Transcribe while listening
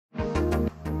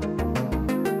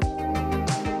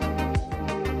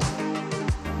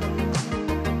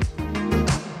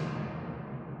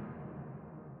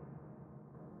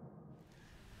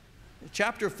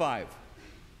chapter 5.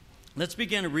 Let's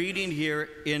begin reading here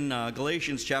in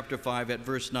Galatians chapter 5 at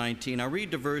verse 19. I'll read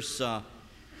to verse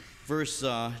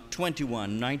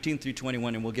 21, 19 through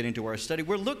 21, and we'll get into our study.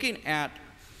 We're looking at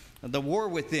the war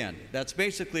within. That's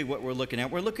basically what we're looking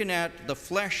at. We're looking at the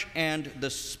flesh and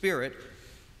the spirit.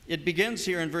 It begins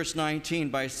here in verse 19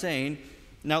 by saying,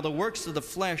 "Now the works of the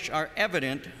flesh are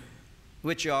evident,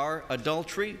 which are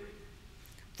adultery,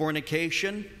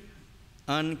 fornication,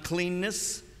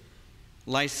 uncleanness,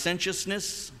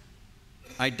 licentiousness,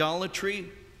 idolatry,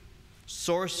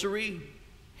 sorcery,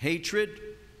 hatred,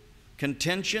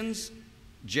 contentions,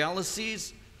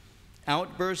 jealousies,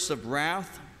 outbursts of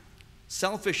wrath,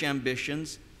 selfish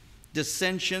ambitions,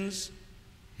 dissensions,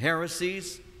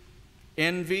 heresies,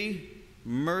 envy,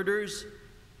 murders,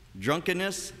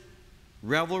 drunkenness,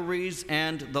 revelries,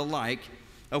 and the like,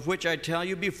 of which I tell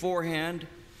you beforehand,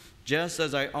 just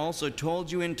as I also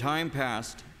told you in time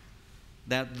past,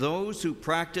 that those who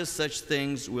practice such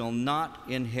things will not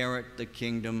inherit the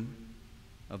kingdom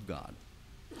of God."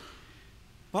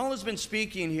 Paul has been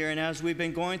speaking here, and as we've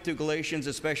been going through Galatians,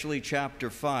 especially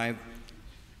chapter 5,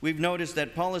 we've noticed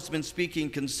that Paul has been speaking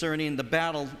concerning the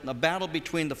battle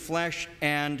between the flesh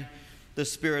and the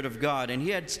Spirit of God. And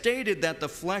he had stated that the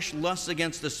flesh lusts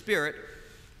against the Spirit,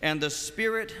 and the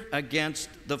Spirit against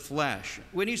the flesh.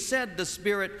 When he said the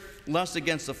Spirit lusts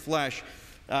against the flesh,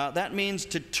 that means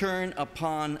to turn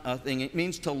upon a thing. It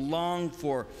means to long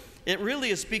for. It really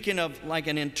is speaking of like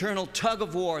an internal tug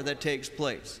of war that takes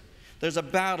place. There's a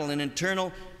battle, an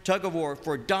internal tug of war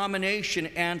for domination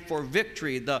and for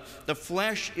victory. The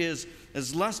flesh is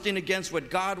lusting against what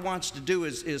God wants to do,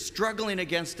 is struggling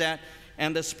against that,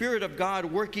 and the Spirit of God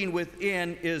working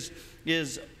within is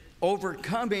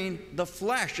overcoming the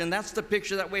flesh. And that's the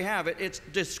picture that we have. It's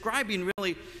describing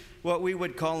really what we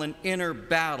would call an inner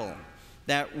battle,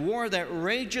 that war that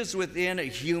rages within a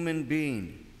human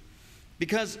being.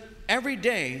 Because every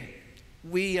day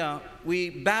we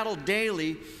battle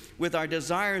daily with our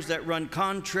desires that run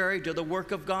contrary to the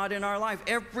work of God in our life.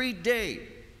 Every day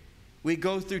we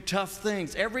go through tough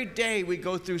things. Every day we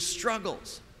go through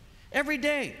struggles. Every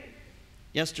day.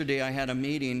 Yesterday I had a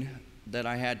meeting that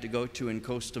I had to go to in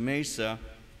Costa Mesa,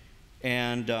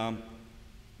 and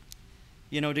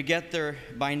to get there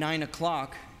by 9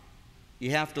 o'clock,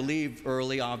 you have to leave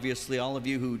early, obviously. All of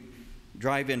you who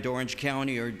drive into Orange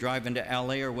County or drive into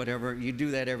LA or whatever, you do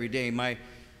that every day. My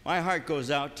heart goes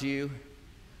out to you.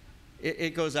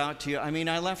 It goes out to you. I mean,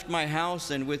 I left my house,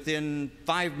 and within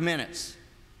 5 minutes,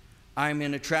 I'm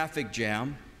in a traffic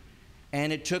jam,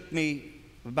 and it took me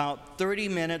about 30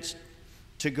 minutes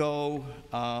to go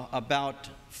about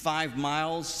 5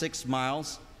 miles, 6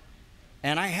 miles,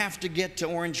 and I have to get to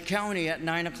Orange County at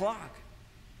 9 o'clock.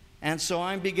 And so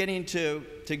I'm beginning to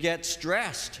get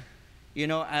stressed,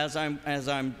 as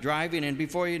I'm driving, and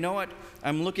before you know it,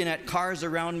 I'm looking at cars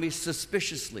around me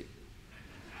suspiciously.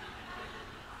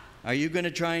 Are you going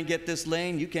to try and get this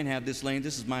lane? You can't have this lane.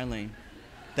 This is my lane.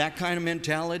 That kind of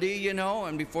mentality,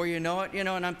 and before you know it, and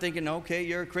I'm thinking, okay,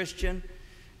 you're a Christian.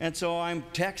 And so I'm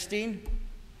texting,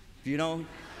 it's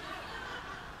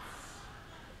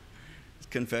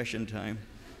confession time,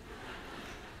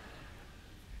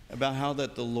 about how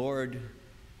that the Lord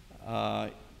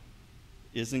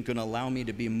isn't going to allow me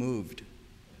to be moved.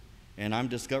 And I'm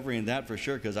discovering that for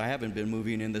sure, because I haven't been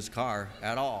moving in this car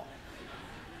at all.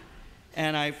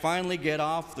 And I finally get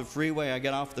off the freeway. I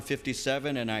get off the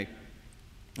 57, and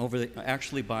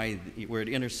actually by where it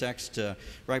intersects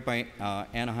right by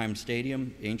Anaheim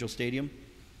Stadium, Angel Stadium.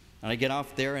 And I get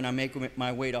off there, and I make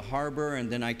my way to Harbor, and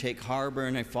then I take Harbor,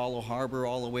 and I follow Harbor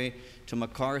all the way to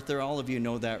MacArthur. All of you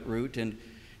know that route. And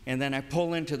then I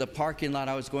pull into the parking lot.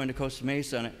 I was going to Costa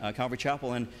Mesa, Calvary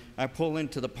Chapel, and I pull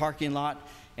into the parking lot,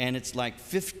 and it's like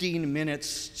 15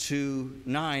 minutes to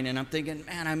 9, and I'm thinking,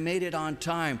 man, I made it on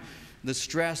time. The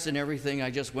stress and everything I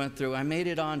just went through, I made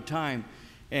it on time.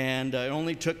 And it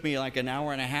only took me like an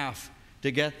hour and a half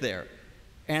to get there.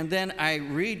 And then I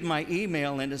read my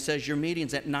email, and it says, your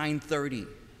meeting's at 9:30.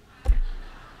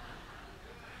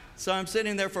 So I'm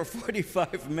sitting there for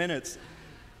 45 minutes,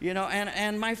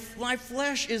 and my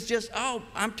flesh is just,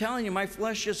 I'm telling you, my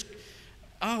flesh just,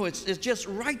 it's just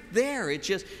right there.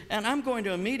 And I'm going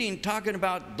to a meeting talking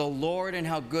about the Lord and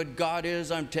how good God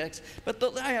is. But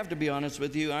I have to be honest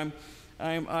with you. I'm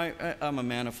a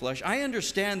man of flesh. I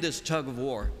understand this tug of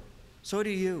war. So do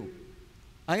you.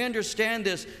 I understand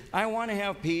this. I want to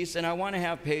have peace, and I want to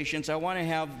have patience. I want to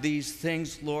have these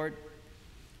things, Lord.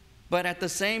 But at the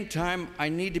same time, I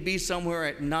need to be somewhere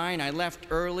at 9. I left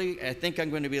early. I think I'm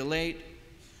going to be late.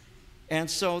 And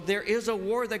so there is a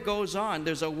war that goes on.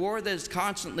 There's a war that is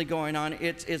constantly going on.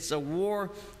 It's a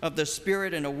war of the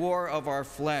spirit and a war of our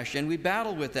flesh. And we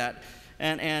battle with that.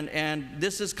 And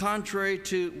this is contrary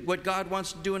to what God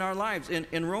wants to do in our lives.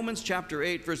 In Romans chapter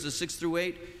 8, verses 6 through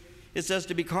 8, it says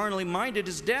to be carnally minded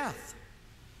is death.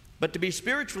 But to be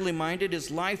spiritually minded is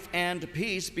life and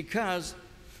peace, because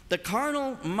the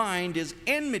carnal mind is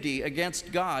enmity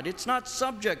against God. It's not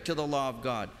subject to the law of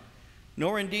God,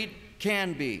 nor indeed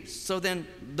can be. So then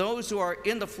those who are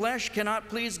in the flesh cannot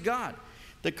please God.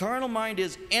 The carnal mind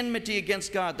is enmity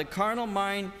against God. The carnal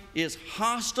mind is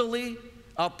hostilely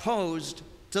opposed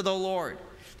to the Lord.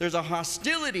 There's a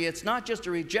hostility. It's not just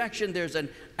a rejection. There's an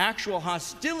actual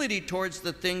hostility towards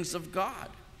the things of God.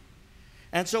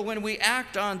 And so when we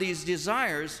act on these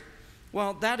desires,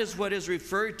 well, that is what is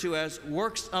referred to as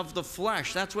works of the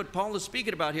flesh. That's what Paul is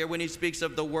speaking about here when he speaks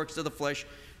of the works of the flesh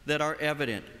that are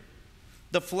evident.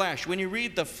 The flesh, when you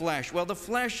read the flesh, well, the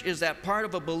flesh is that part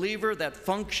of a believer that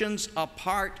functions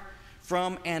apart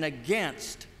from and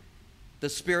against the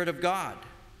Spirit of God.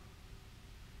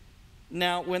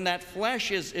 Now, when that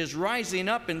flesh is rising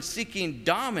up and seeking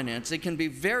dominance, it can be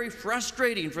very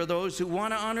frustrating for those who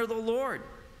want to honor the Lord.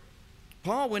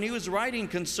 Paul, when he was writing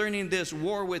concerning this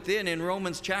war within in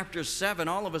Romans chapter 7,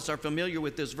 all of us are familiar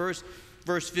with this verse,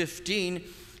 verse 15,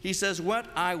 he says, "What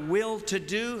I will to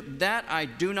do, that I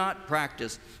do not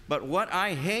practice, but what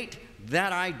I hate,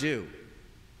 that I do."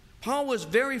 Paul was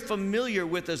very familiar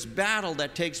with this battle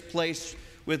that takes place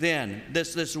within,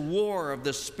 this war of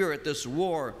the Spirit, this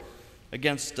war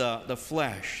against the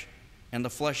flesh, and the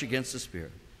flesh against the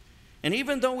Spirit. And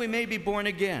even though we may be born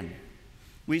again,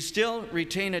 we still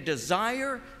retain a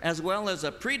desire as well as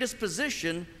a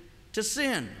predisposition to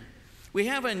sin. We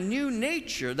have a new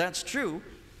nature, that's true,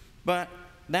 but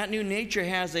that new nature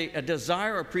has a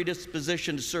desire or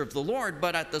predisposition to serve the Lord,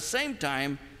 but at the same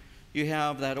time, you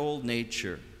have that old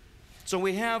nature. So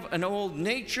we have an old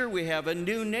nature, we have a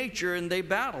new nature, and they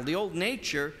battle. The old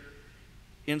nature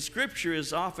in Scripture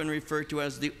is often referred to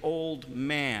as the old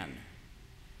man.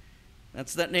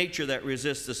 That's that nature that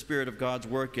resists the Spirit of God's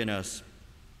work in us.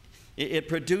 It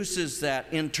produces that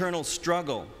internal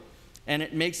struggle, and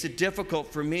it makes it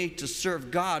difficult for me to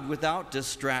serve God without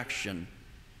distraction.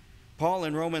 Paul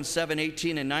in Romans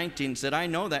 7:18 and 19 said, "I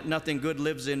know that nothing good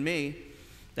lives in me,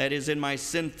 that is in my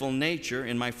sinful nature,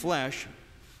 in my flesh,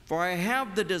 for I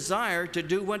have the desire to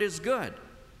do what is good,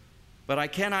 but I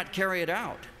cannot carry it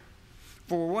out.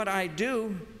 For what I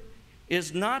do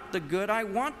is not the good I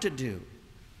want to do.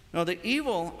 No, the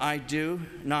evil I do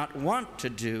not want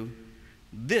to do,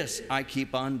 this I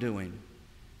keep on doing."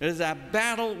 It is that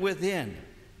battle within.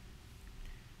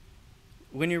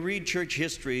 When you read church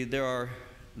history, there are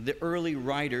the early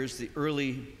writers, the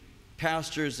early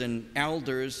pastors and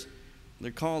elders.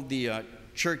 They're called the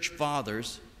church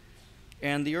fathers.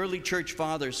 And the early church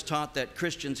fathers taught that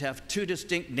Christians have two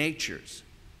distinct natures.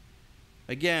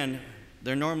 Again,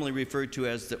 they're normally referred to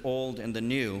as the old and the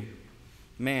new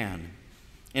man.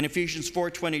 In Ephesians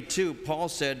 4:22, Paul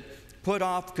said, "Put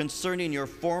off concerning your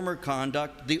former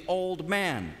conduct the old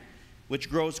man, which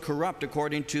grows corrupt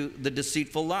according to the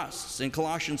deceitful lusts." In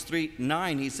Colossians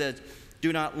 3:9, he says,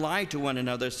 "Do not lie to one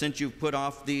another, since you've put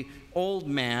off the old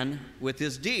man with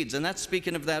his deeds." And that's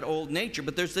speaking of that old nature.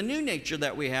 But there's the new nature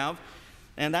that we have,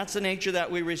 and that's the nature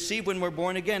that we receive when we're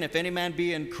born again. "If any man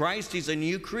be in Christ, he's a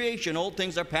new creation. Old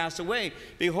things are passed away.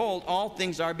 Behold, all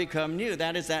things are become new."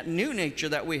 That is that new nature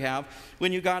that we have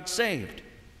when you got saved.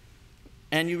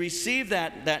 And you receive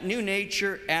that new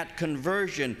nature at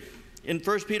conversion. In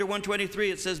 1 Peter 1:23,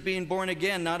 it says, "Being born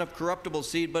again, not of corruptible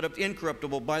seed, but of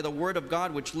incorruptible, by the word of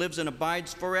God, which lives and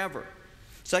abides forever."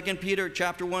 2 Peter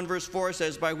chapter 1, verse 4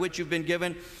 says, "By which has been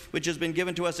given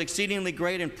to us exceedingly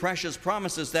great and precious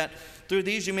promises, that through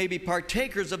these you may be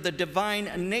partakers of the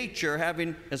divine nature,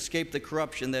 having escaped the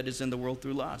corruption that is in the world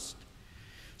through lust."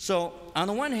 So, on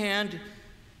the one hand,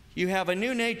 you have a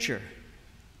new nature,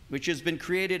 which has been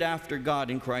created after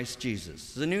God in Christ Jesus.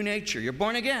 It's a new nature. You're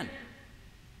born again.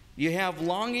 You have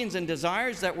longings and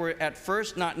desires that were at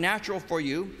first not natural for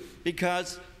you,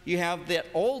 because you have that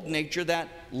old nature that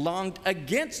longed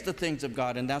against the things of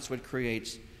God, and that's what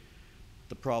creates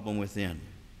the problem within.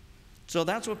 So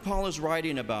that's what Paul is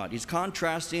writing about. He's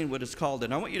contrasting what is called,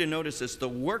 and I want you to notice this, the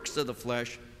works of the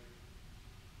flesh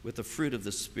with the fruit of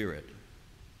the Spirit.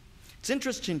 It's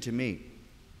interesting to me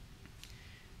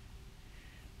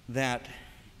that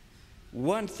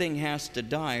one thing has to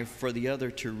die for the other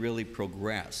to really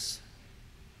progress.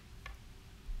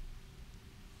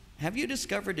 Have you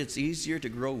discovered it's easier to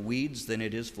grow weeds than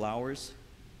it is flowers?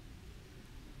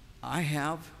 I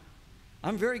have.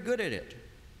 I'm very good at it.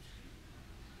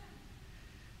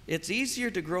 It's easier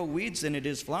to grow weeds than it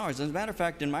is flowers. As a matter of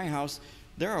fact, in my house,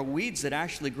 there are weeds that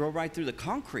actually grow right through the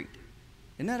concrete.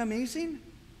 Isn't that amazing?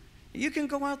 You can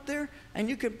go out there and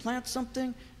you can plant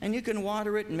something and you can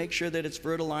water it and make sure that it's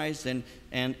fertilized and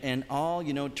all,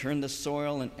 turn the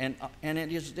soil and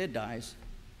it dies.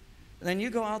 And then you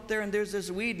go out there and there's this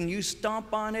weed and you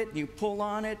stomp on it and you pull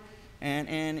on it and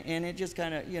it just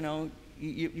kind of,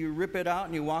 you rip it out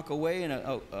and you walk away, and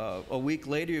a week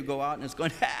later you go out and it's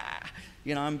going,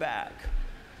 I'm back.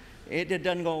 It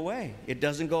doesn't go away. It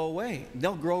doesn't go away.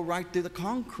 They'll grow right through the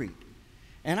concrete.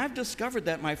 And I've discovered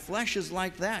that my flesh is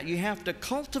like that. You have to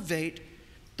cultivate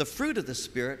the fruit of the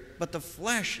Spirit, but the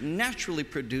flesh naturally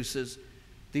produces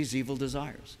these evil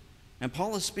desires. And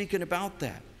Paul is speaking about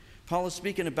that. Paul is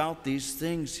speaking about these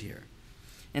things here.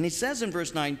 And he says in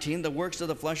verse 19, the works of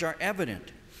the flesh are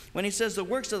evident. When he says the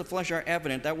works of the flesh are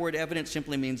evident, that word evident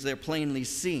simply means they're plainly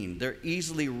seen. They're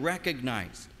easily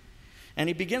recognized. And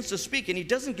he begins to speak, and he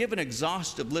doesn't give an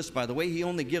exhaustive list, by the way. He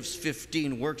only gives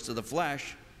 15 works of the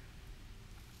flesh.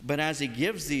 But as he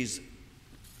gives these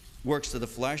works of the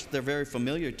flesh, they're very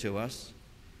familiar to us.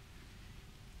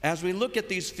 As we look at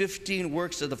these 15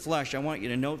 works of the flesh, I want you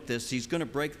to note this. He's going to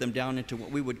break them down into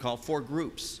what we would call 4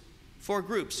 groups. 4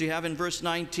 groups. You have in verse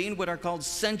 19 what are called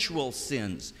sensual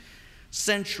sins.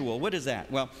 Sensual, what is that?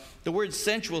 Well, the word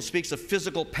sensual speaks of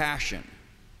physical passion.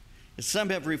 Some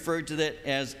have referred to that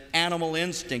as animal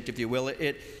instinct, if you will.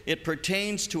 It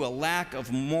pertains to a lack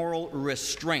of moral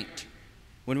restraint.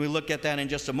 When we look at that in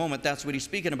just a moment, that's what he's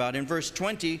speaking about. In verse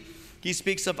 20, he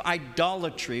speaks of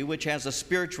idolatry, which has a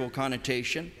spiritual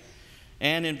connotation.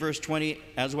 And in verse 20,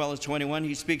 as well as 21,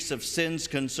 he speaks of sins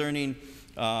concerning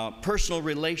personal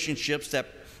relationships that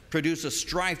produce a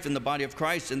strife in the body of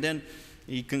Christ. And then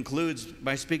he concludes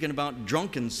by speaking about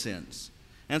drunken sins.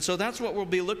 And so that's what we'll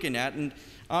be looking at. And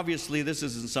obviously, this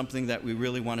isn't something that we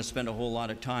really want to spend a whole lot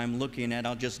of time looking at.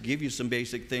 I'll just give you some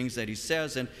basic things that he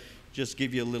says and just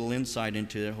give you a little insight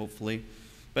into it, hopefully.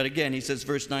 But again, he says,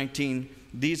 verse 19,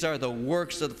 these are the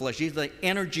works of the flesh. These are the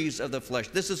energies of the flesh.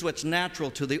 This is what's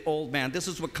natural to the old man. This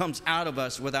is what comes out of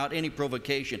us without any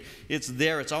provocation. It's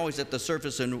there. It's always at the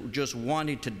surface and just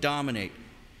wanting to dominate.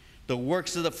 The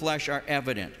works of the flesh are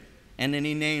evident. And then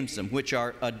he names them, which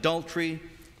are adultery,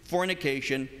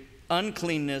 fornication,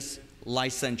 uncleanness,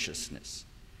 licentiousness.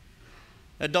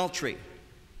 Adultery,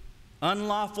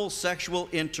 unlawful sexual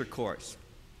intercourse.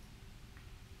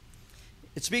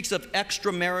 It speaks of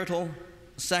extramarital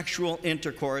sexual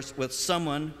intercourse with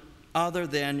someone other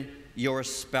than your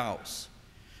spouse.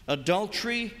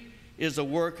 Adultery is a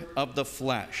work of the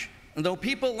flesh. And though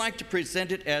people like to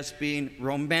present it as being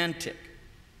romantic,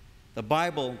 the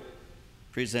Bible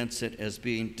presents it as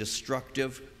being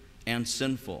destructive and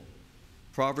sinful.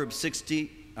 Proverbs 6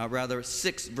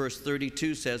 verse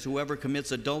 32 says, whoever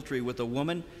commits adultery with a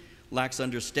woman lacks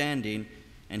understanding,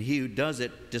 and he who does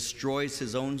it destroys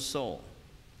his own soul.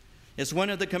 It's one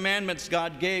of the commandments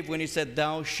God gave when he said,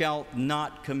 thou shalt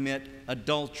not commit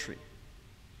adultery.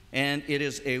 And it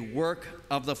is a work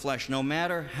of the flesh. No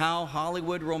matter how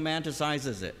Hollywood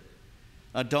romanticizes it,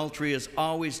 adultery is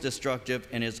always destructive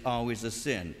and is always a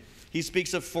sin. He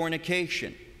speaks of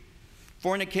fornication.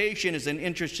 Fornication is an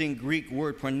interesting Greek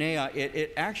word, porneia.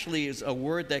 It actually is a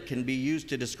word that can be used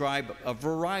to describe a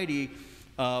variety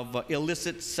of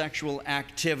illicit sexual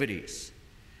activities.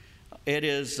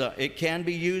 It can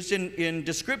be used in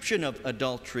description of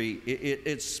adultery.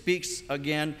 It speaks,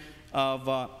 again,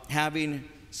 of having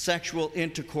sexual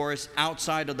intercourse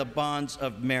outside of the bonds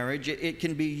of marriage. It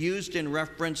can be used in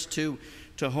reference to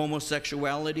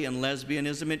homosexuality and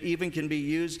lesbianism. It even can be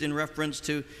used in reference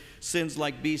to sins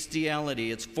like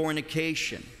bestiality. It's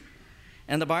fornication.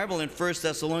 And the Bible in 1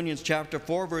 Thessalonians chapter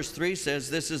 4, verse 3 says,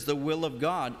 this is the will of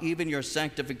God, even your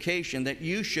sanctification, that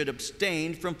you should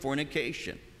abstain from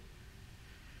fornication.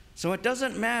 So it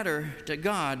doesn't matter to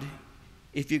God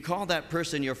if you call that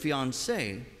person your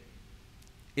fiancé.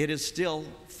 It is still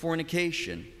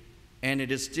fornication, and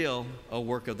it is still a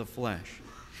work of the flesh.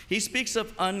 He speaks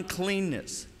of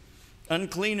uncleanness.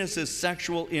 Uncleanness is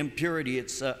sexual impurity.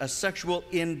 It's a sexual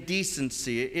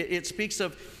indecency. It speaks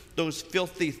of those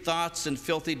filthy thoughts and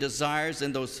filthy desires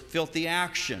and those filthy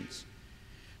actions.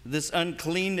 This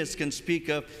uncleanness can speak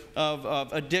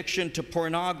of addiction to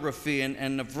pornography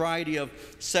and a variety of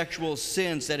sexual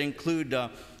sins that include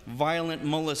violent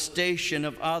molestation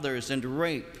of others and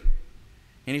rape.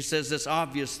 And he says this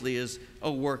obviously is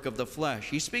a work of the flesh.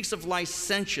 He speaks of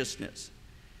licentiousness.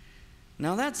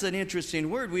 Now that's an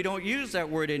interesting word. We don't use that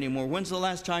word anymore. When's the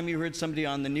last time you heard somebody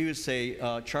on the news say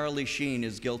Charlie Sheen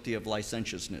is guilty of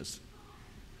licentiousness?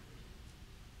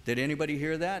 Did anybody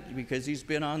hear that? Because he's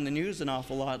been on the news an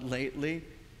awful lot lately.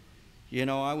 You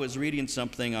know, I was reading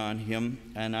something on him,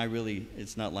 and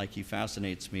it's not like he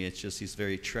fascinates me, it's just he's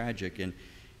very tragic.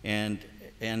 And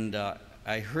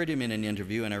I heard him in an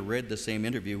interview, and I read the same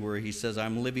interview where he says,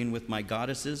 I'm living with my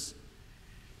goddesses,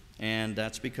 and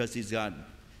that's because he's got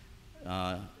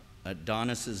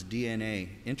Adonis's DNA.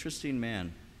 Interesting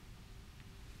man.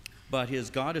 But his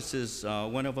goddesses,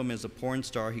 one of them is a porn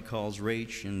star he calls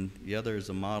Rach, and the other is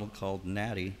a model called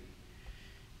Natty.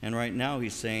 And right now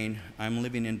he's saying, I'm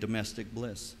living in domestic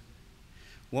bliss.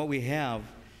 What we have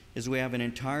is we have an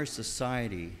entire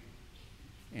society,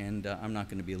 and I'm not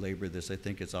going to belabor this, I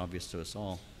think it's obvious to us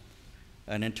all,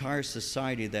 an entire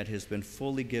society that has been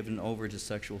fully given over to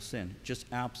sexual sin, just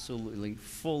absolutely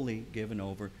fully given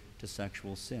over to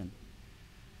sexual sin.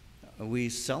 We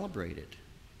celebrate it.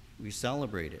 We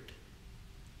celebrate it.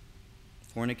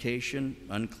 Fornication,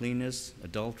 uncleanness,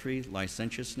 adultery,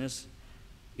 licentiousness.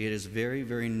 It is very,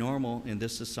 very normal in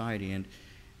this society.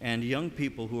 And young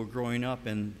people who are growing up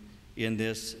in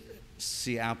this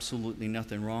see absolutely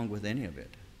nothing wrong with any of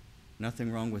it.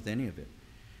 Nothing wrong with any of it.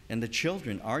 And the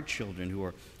children, our children who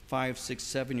are 5, 6,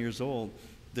 7 years old,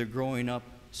 they're growing up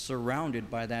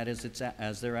surrounded by that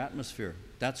as their atmosphere.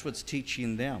 That's what's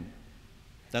teaching them.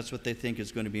 That's what they think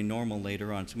is going to be normal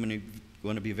later on. It's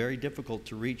going to be very difficult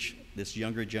to reach this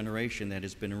younger generation that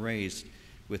has been raised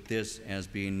with this as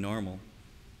being normal.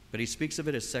 But he speaks of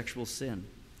it as sexual sin.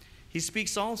 He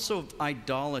speaks also of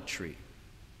idolatry.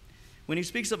 When he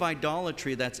speaks of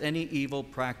idolatry, that's any evil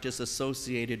practice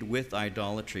associated with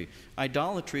idolatry.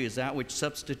 Idolatry is that which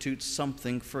substitutes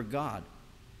something for God.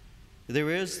 There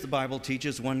is, the Bible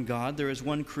teaches, one God. There is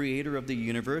one creator of the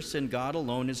universe, and God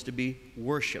alone is to be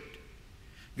worshiped.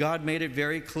 God made it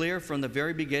very clear from the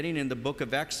very beginning in the book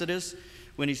of Exodus,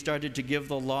 when he started to give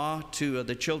the law to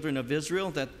the children of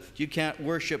Israel, that you can't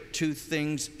worship two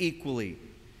things equally.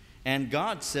 And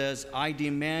God says, I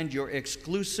demand your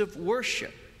exclusive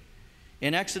worship.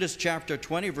 In Exodus chapter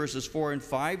 20, verses 4 and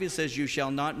 5, he says, you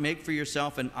shall not make for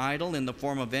yourself an idol in the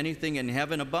form of anything in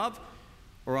heaven above,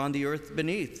 or on the earth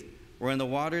beneath, or in the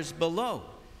waters below.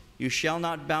 You shall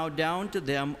not bow down to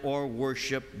them or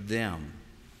worship them.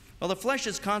 Well, the flesh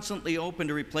is constantly open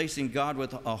to replacing God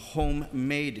with a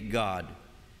homemade God.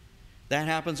 That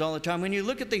happens all the time. When you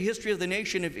look at the history of the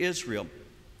nation of Israel,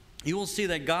 you will see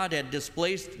that God had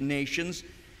displaced nations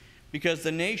because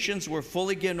the nations were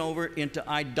fully given over into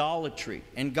idolatry.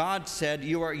 And God said,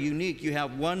 you are unique. You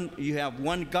have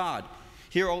one God.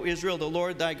 Hear, O Israel, the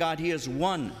Lord thy God, he is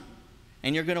one.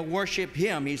 And you're going to worship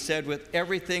him, he said, with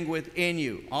everything within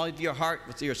you, all of your heart,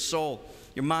 with your soul,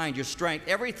 your mind, your strength,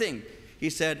 everything. He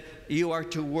said, you are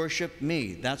to worship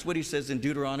me. That's what he says in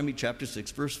Deuteronomy chapter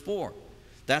 6, verse 4.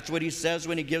 That's what he says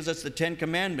when he gives us the 10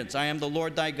 commandments. I am the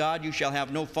Lord thy God. You shall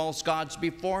have no false gods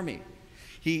before me.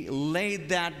 He laid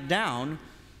that down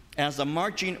as the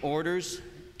marching orders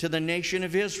to the nation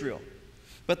of Israel.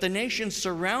 But the nations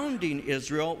surrounding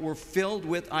Israel were filled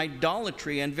with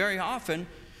idolatry. And very often,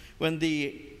 when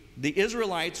the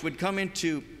Israelites would come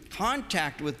into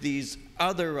contact with these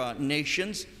other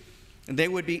nations, they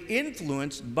would be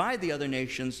influenced by the other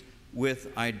nations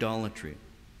with idolatry.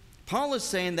 Paul is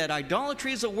saying that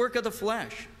idolatry is a work of the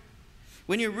flesh.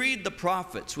 When you read the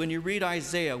prophets, when you read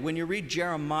Isaiah, when you read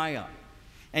Jeremiah,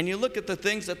 and you look at the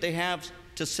things that they have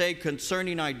to say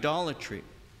concerning idolatry,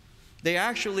 they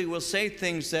actually will say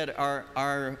things that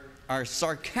are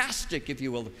sarcastic, if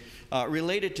you will,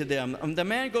 related to them. The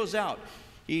man goes out,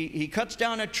 he cuts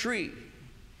down a tree.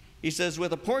 He says,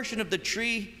 with a portion of the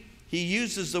tree, he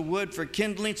uses the wood for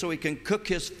kindling so he can cook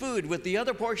his food. With the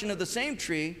other portion of the same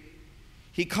tree,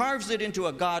 he carves it into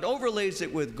a god, overlays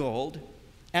it with gold,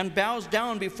 and bows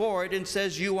down before it and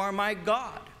says, you are my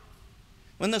God.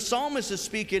 When the psalmist is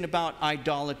speaking about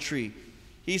idolatry,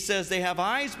 he says they have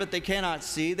eyes, but they cannot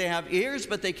see. They have ears,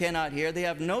 but they cannot hear. They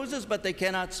have noses, but they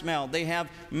cannot smell. They have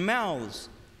mouths,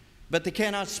 but they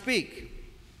cannot speak.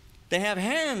 They have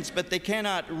hands, but they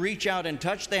cannot reach out and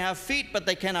touch. They have feet, but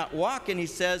they cannot walk. And he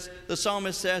says, the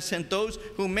psalmist says, and those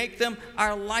who make them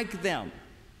are like them,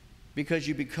 because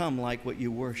you become like what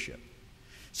you worship.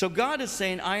 So God is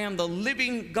saying, I am the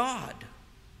living God.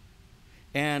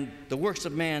 And the works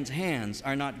of man's hands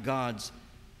are not God's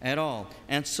at all.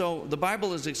 And so the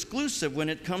Bible is exclusive when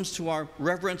it comes to our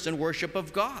reverence and worship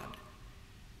of God.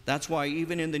 That's why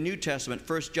even in the New Testament,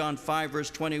 1 John 5, verse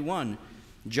 21,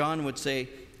 John would say,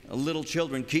 little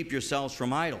children, keep yourselves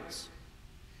from idols.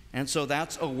 And so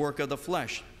that's a work of the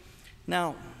flesh.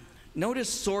 Now, notice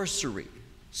sorcery.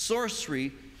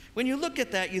 Sorcery, when you look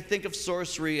at that, you think of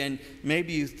sorcery, and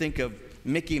maybe you think of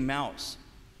Mickey Mouse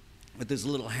with his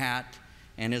little hat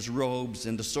and his robes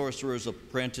and the sorcerer's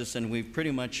apprentice, and we've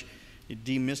pretty much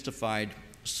demystified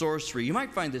sorcery. You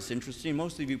might find this interesting.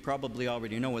 Most of you probably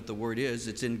already know what the word is.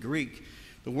 It's in Greek.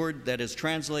 The word that is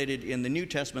translated in the New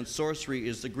Testament sorcery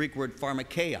is the Greek word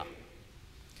pharmakeia.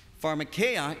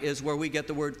 Pharmakeia is where we get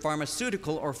the word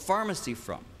pharmaceutical or pharmacy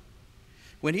from.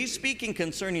 When he's speaking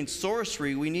concerning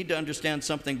sorcery, we need to understand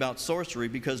something about sorcery,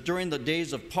 because during the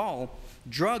days of Paul,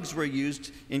 drugs were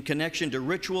used in connection to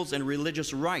rituals and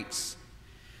religious rites.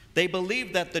 They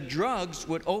believed that the drugs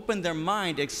would open their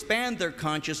mind, expand their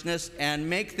consciousness, and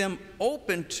make them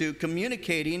open to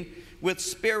communicating with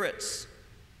spirits.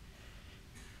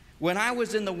 When I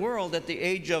was in the world at the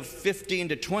age of 15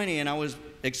 to 20 and I was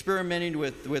experimenting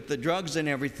with the drugs and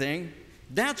everything,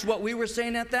 that's what we were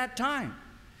saying at that time.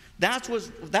 That's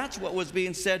what was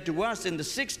being said to us in the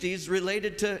 60s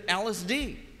related to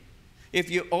LSD. If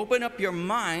you open up your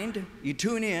mind, you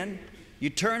tune in, you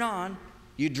turn on,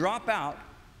 you drop out.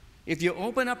 If you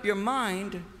open up your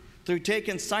mind through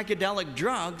taking psychedelic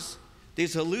drugs,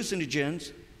 these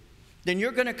hallucinogens, then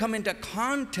you're going to come into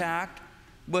contact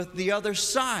with the other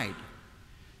side.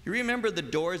 You remember the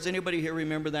Doors? Anybody here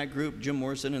remember that group, Jim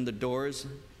Morrison and the Doors?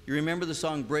 You remember the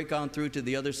song Break On Through to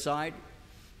the Other Side?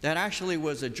 That actually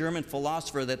was a German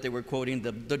philosopher that they were quoting.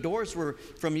 The Doors were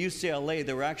from UCLA.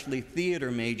 They were actually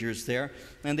theater majors there,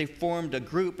 and they formed a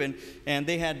group, and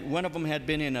they had, one of them had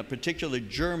been in a particular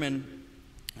German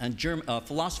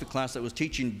philosophy class that was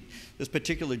teaching this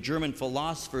particular German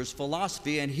philosopher's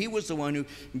philosophy, and he was the one who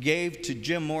gave to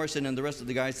Jim Morrison and the rest of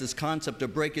the guys this concept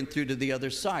of breaking through to the other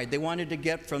side. They wanted to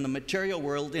get from the material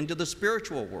world into the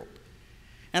spiritual world.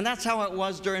 And that's how it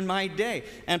was during my day.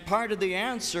 And part of the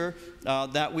answer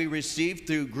that we received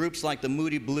through groups like the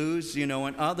Moody Blues, and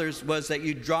others, was that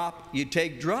you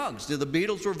take drugs. The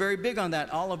Beatles were very big on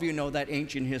that. All of you know that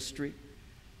ancient history.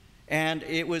 And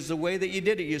it was the way that you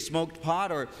did it. You smoked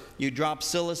pot, or you dropped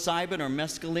psilocybin or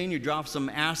mescaline, you dropped some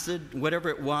acid, whatever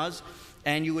it was,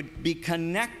 and you would be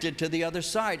connected to the other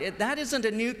side. That isn't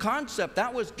a new concept.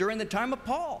 That was during the time of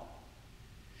Paul.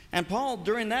 And Paul,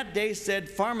 during that day, said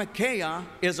pharmakeia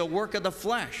is a work of the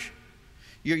flesh.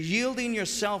 You're yielding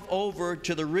yourself over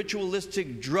to the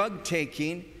ritualistic drug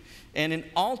taking, and in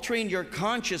altering your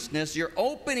consciousness, you're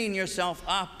opening yourself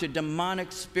up to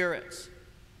demonic spirits.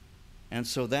 And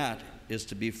so that is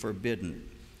to be forbidden.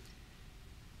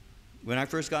 When I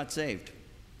first got saved,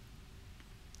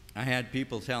 I had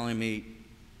people telling me,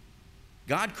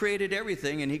 God created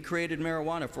everything and He created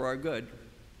marijuana for our good.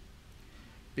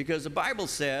 Because the Bible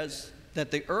says that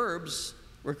the herbs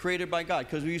were created by God,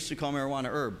 because we used to call marijuana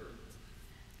herb.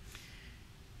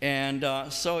 And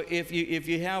so if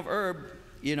you have herb,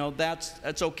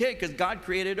 that's okay, because God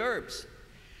created herbs.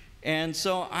 And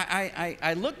so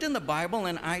I looked in the Bible,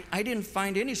 and I didn't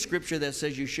find any scripture that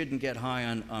says you shouldn't get high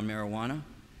on marijuana.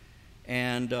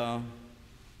 And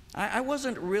I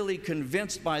wasn't really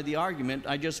convinced by the argument.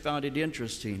 I just found it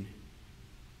interesting.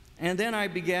 And then I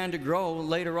began to grow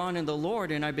later on in the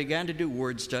Lord, and I began to do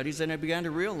word studies, and I began to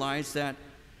realize that,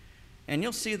 and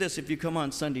you'll see this if you come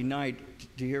on Sunday night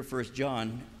to hear 1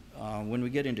 John, when we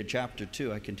get into chapter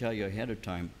 2, I can tell you ahead of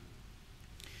time.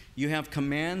 You have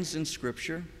commands in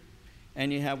Scripture,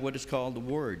 and you have what is called the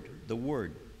Word. The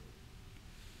Word.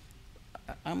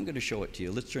 I'm going to show it to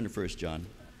you. Let's turn to 1 John.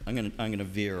 I'm going to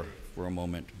veer for a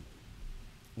moment.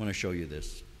 I want to show you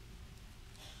this.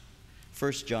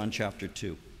 1 John chapter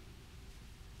 2.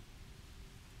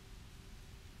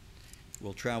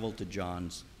 We'll travel to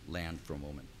John's land for a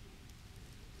moment.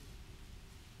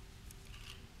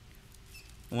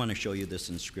 I want to show you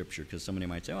this in Scripture, because somebody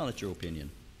might say, well, that's your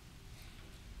opinion.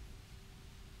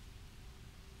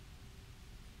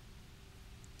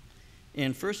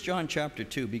 In 1 John chapter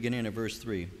 2, beginning at verse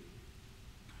 3,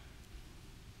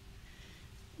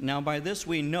 now by this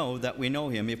we know that we know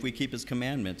him if we keep his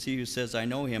commandments. He who says, I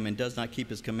know him, and does not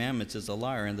keep his commandments is a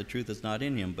liar, and the truth is not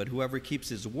in him. But whoever keeps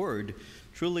his word,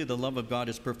 truly the love of God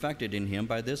is perfected in him.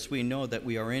 By this we know that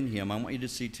we are in him. I want you to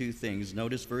see two things.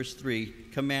 Notice verse 3,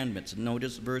 commandments.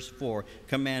 Notice verse 4,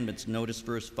 commandments. Notice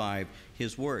verse 5,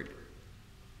 his word.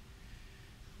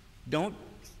 Don't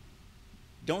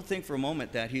think for a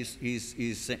moment that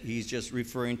he's just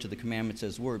referring to the commandments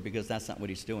as word, because that's not what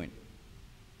he's doing.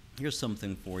 Here's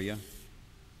something for you.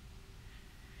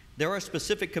 There are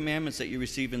specific commandments that you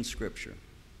receive in Scripture.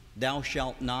 Thou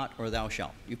shalt not, or thou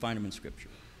shalt. You find them in Scripture.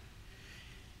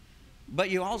 But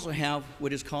you also have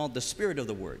what is called the spirit of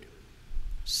the word.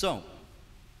 So,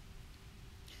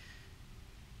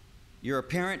 you're a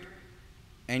parent,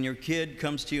 and your kid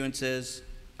comes to you and says,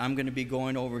 I'm going to be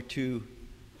going over to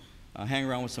hang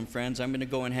around with some friends. I'm going to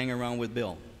go and hang around with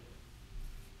Bill.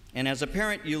 And as a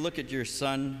parent, you look at your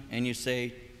son and you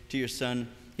say to your son,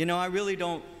 I really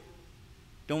don't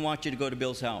want you to go to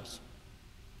Bill's house.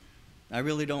 I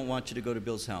really don't want you to go to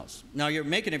Bill's house. Now, you're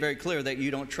making it very clear that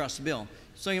you don't trust Bill.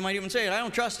 So you might even say it, I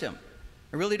don't trust him.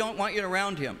 I really don't want you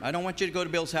around him. I don't want you to go to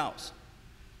Bill's house.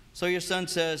 So your son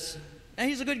says, hey,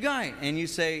 he's a good guy. And you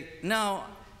say, no,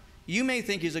 you may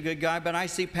think he's a good guy, but I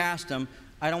see past him.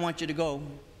 I don't want you to go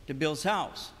to Bill's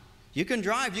house. You can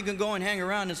drive, you can go and hang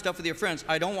around and stuff with your friends.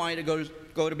 I don't want you to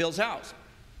go to Bill's house.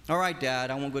 All right, Dad,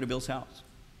 I won't go to Bill's house.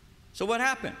 So what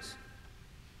happens?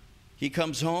 He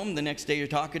comes home, the next day you're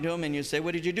talking to him, and you say,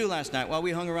 what did you do last night? Well,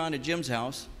 we hung around at Jim's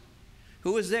house.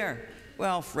 Who was there?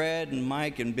 Well, Fred and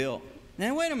Mike and Bill.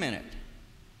 Now, wait a minute.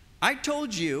 I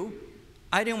told you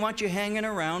I didn't want you hanging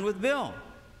around with Bill.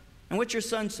 And what's your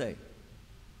son say?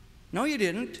 No, you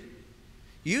didn't.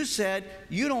 You said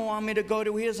you don't want me to go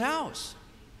to his house.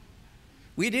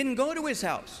 We didn't go to his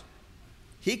house.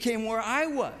 He came where I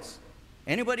was.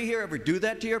 Anybody here ever do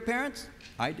that to your parents?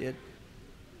 I did.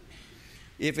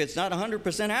 If it's not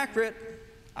 100% accurate,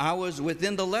 I was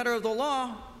within the letter of the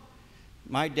law.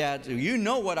 My dad, you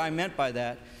know what I meant by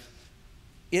that.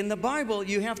 In the Bible,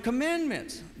 you have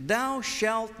commandments. Thou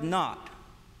shalt not.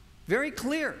 Very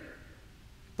clear.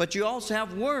 But you also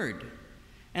have word.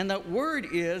 And that word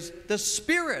is the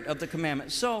spirit of the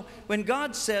commandment. So when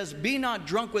God says, be not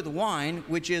drunk with wine,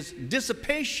 which is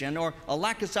dissipation or a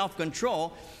lack of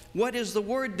self-control, what is the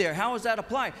word there? How does that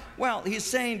apply? Well, he's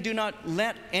saying do not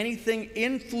let anything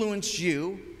influence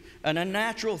you, an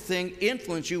unnatural thing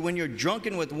influence you when you're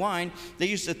drunken with wine. They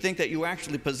used to think that you were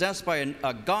actually possessed by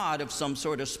a god of some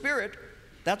sort of spirit.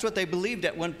 That's what they believed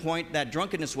at one point that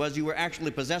drunkenness was. You were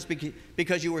actually possessed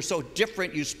because you were so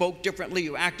different. You spoke differently.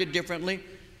 You acted differently.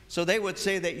 So they would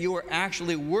say that you were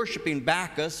actually worshiping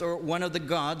Bacchus or one of the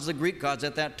gods, the Greek gods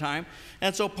at that time.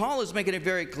 And so Paul is making it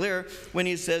very clear when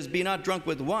he says, be not drunk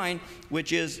with wine,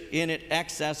 which is in it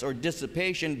excess or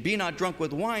dissipation. Be not drunk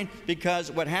with wine,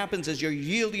 because what happens is you're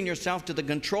yielding yourself to the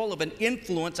control of an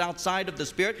influence outside of the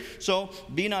Spirit. So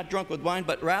be not drunk with wine,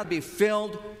 but rather be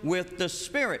filled with the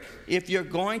Spirit. If you're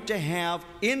going to have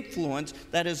influence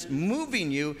that is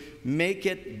moving you, make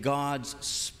it God's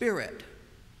Spirit.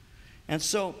 And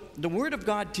so the Word of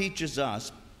God teaches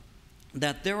us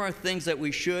that there are things that we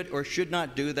should or should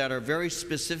not do that are very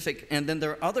specific. And then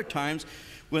there are other times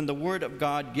when the Word of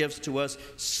God gives to us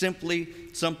simply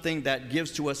something that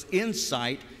gives to us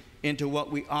insight into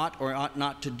what we ought or ought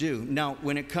not to do. Now,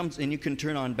 when it comes, and you can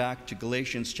turn on back to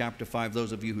Galatians chapter 5,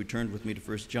 those of you who turned with me to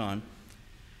 1 John.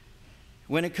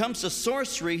 When it comes to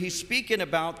sorcery, he's speaking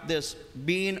about this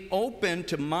being open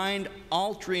to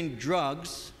mind-altering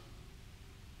drugs,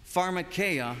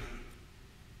 pharmakeia,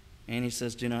 and he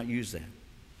says do not use that.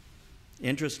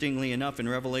 Interestingly enough, in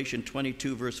Revelation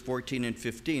 22 verse 14 and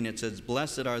 15, it says,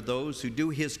 blessed are those who do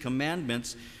his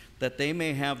commandments, that they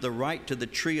may have the right to the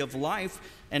tree of life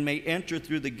and may enter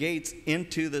through the gates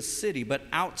into the city. But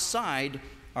outside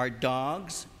are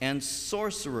dogs and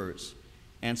sorcerers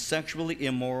and sexually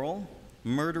immoral,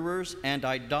 murderers and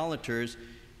idolaters,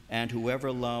 and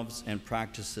whoever loves and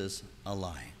practices a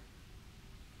lie.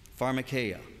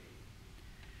 Pharmakeia.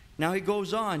 Now he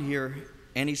goes on here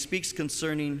and he speaks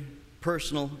concerning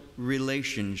personal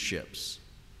relationships.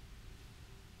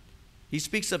 He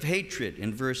speaks of hatred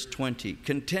in verse 20,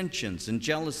 contentions and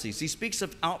jealousies. He speaks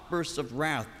of outbursts of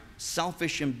wrath,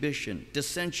 selfish ambition,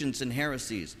 dissensions and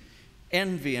heresies,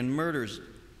 envy and murders,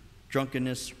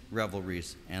 drunkenness,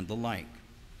 revelries, and the like.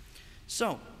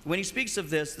 So when he speaks of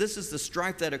this, this is the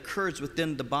strife that occurs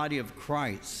within the body of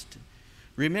Christ.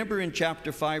 Remember in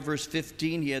chapter 5, verse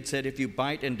 15, he had said, if you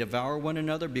bite and devour one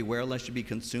another, beware lest you be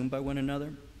consumed by one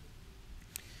another.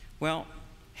 Well,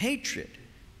 hatred.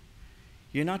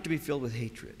 You're not to be filled with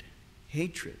hatred.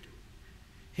 Hatred.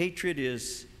 Hatred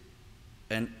is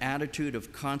an attitude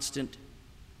of constant,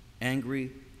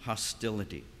 angry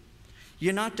hostility.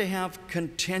 You're not to have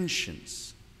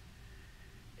contentions.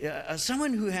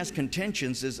 Someone who has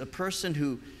contentions is a person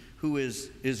who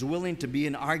is willing to be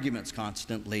in arguments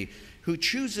constantly, who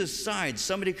chooses sides.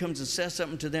 Somebody comes and says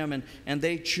something to them, and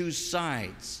they choose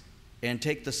sides and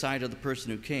take the side of the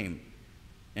person who came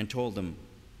and told them.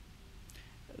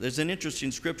 There's an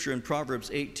interesting scripture in Proverbs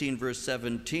 18, verse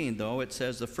 17, though. It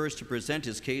says, the first to present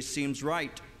his case seems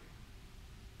right,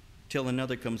 till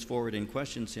another comes forward and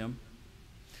questions him.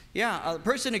 Yeah, a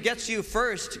person who gets you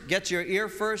first, gets your ear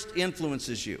first,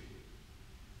 influences you.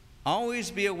 Always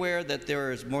be aware that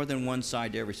there is more than one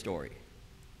side to every story.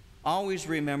 Always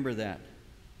remember that.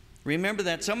 Remember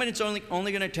that somebody's only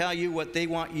going to tell you what they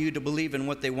want you to believe and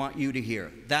what they want you to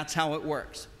hear. That's how it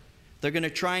works. They're going to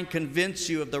try and convince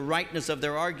you of the rightness of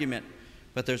their argument,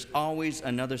 but there's always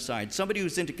another side. Somebody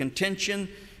who's into contention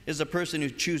is a person who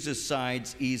chooses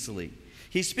sides easily.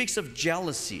 He speaks of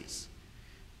jealousies.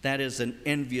 That is an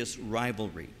envious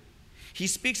rivalry. He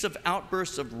speaks of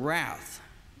outbursts of wrath,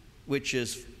 which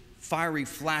is fiery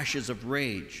flashes of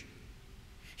rage.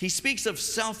 He speaks of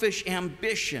selfish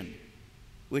ambition,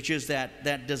 which is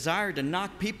that desire to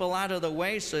knock people out of the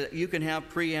way so that you can have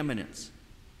preeminence.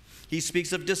 He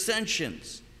speaks of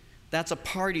dissensions. That's a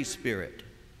party spirit.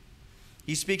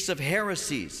 He speaks of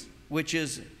heresies, which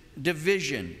is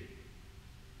division.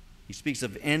 He speaks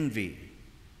of envy,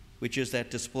 which is that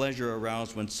displeasure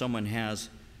aroused when someone has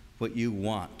what you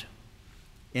want.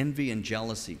 Envy and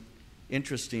jealousy.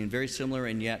 Interesting, very similar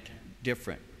and yet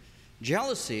different.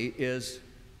 Jealousy is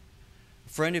a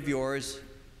friend of yours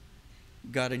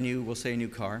got a new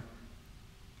car,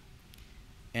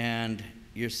 and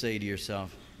you say to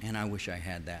yourself, man, I wish I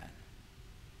had that.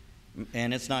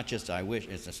 And it's not just I wish,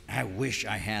 it's just I wish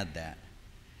I had that.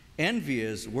 Envy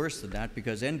is worse than that,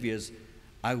 because envy is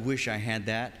I wish I had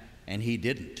that and he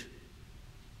didn't.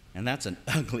 And that's an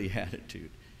ugly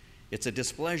attitude. It's a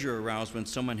displeasure aroused when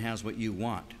someone has what you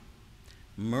want.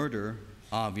 Murder,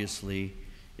 obviously,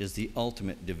 is the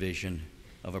ultimate division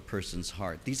of a person's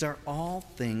heart. These are all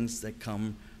things that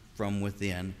come from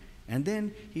within. And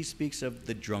then he speaks of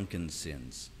the drunken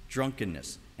sins,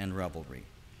 drunkenness and revelry.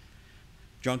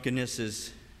 Drunkenness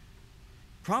is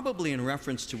probably in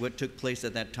reference to what took place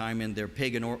at that time in their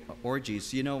pagan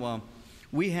orgies. You know,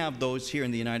 we have those here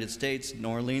in the United States. New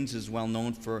Orleans is well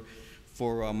known for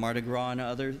Mardi Gras and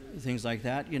other things like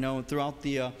that. You know, throughout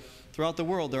the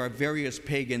world, there are various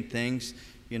pagan things,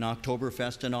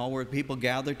 Oktoberfest and all, where people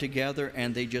gather together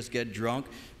and they just get drunk.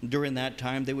 During that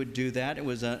time, they would do that. It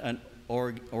was an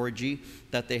orgy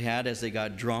that they had as they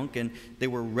got drunk, and they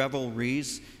were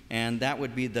revelries, and that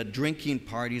would be the drinking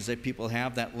parties that people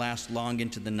have that last long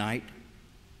into the night.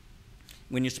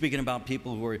 When you're speaking about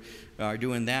people who are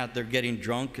doing that, they're getting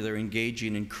drunk, they're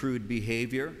engaging in crude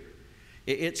behavior.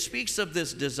 It speaks of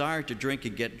this desire to drink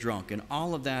and get drunk, and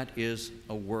all of that is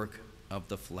a work of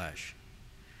the flesh.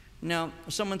 Now,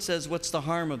 someone says, what's the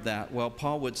harm of that? Well,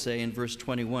 Paul would say in verse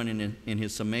 21 in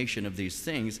his summation of these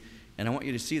things, and I want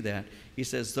you to see that, he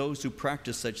says, those who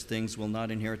practice such things will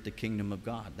not inherit the kingdom of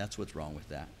God. That's what's wrong with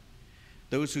that.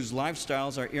 Those whose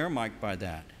lifestyles are earmarked by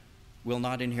that will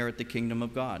not inherit the kingdom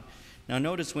of God. Now,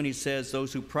 notice when he says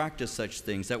those who practice such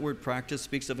things, that word practice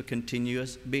speaks of a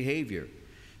continuous behavior,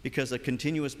 because a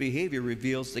continuous behavior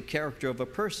reveals the character of a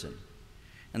person.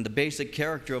 And the basic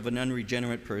character of an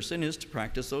unregenerate person is to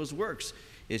practice those works.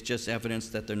 It's just evidence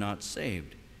that they're not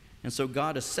saved. And so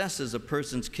God assesses a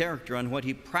person's character on what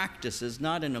he practices,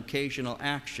 not an occasional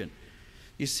action.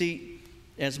 You see,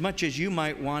 as much as you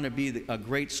might want to be a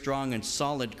great, strong, and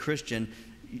solid Christian,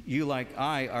 you, like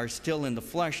I, are still in the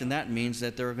flesh, and that means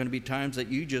that there are going to be times that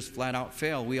you just flat out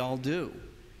fail. We all do.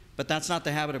 But that's not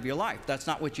the habit of your life. That's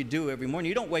not what you do every morning.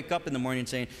 You don't wake up in the morning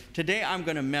saying, today I'm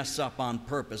going to mess up on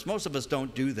purpose. Most of us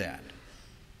don't do that.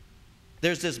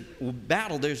 There's this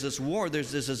battle, there's this war,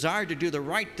 there's this desire to do the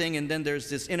right thing, and then there's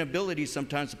this inability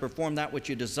sometimes to perform that which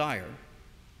you desire.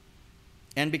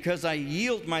 And because I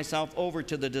yield myself over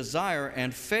to the desire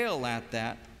and fail at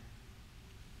that,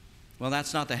 well,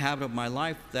 that's not the habit of my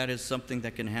life. That is something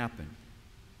that can happen.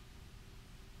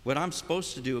 What I'm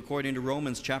supposed to do, according to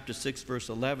Romans chapter 6, verse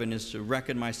 11, is to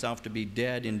reckon myself to be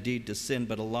dead indeed to sin,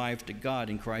 but alive to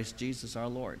God in Christ Jesus our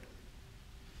Lord.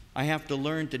 I have to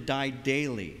learn to die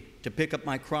daily, to pick up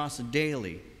my cross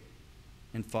daily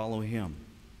and follow him.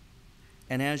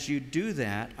 And as you do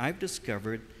that, I've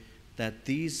discovered that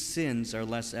these sins are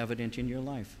less evident in your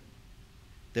life.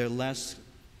 They're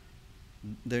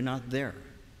not there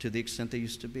to the extent they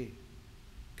used to be,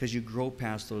 because you grow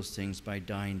past those things by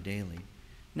dying daily.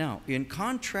 Now, in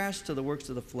contrast to the works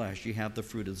of the flesh, you have the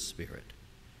fruit of the Spirit.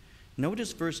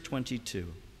 Notice verse 22.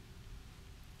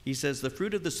 He says, the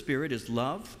fruit of the Spirit is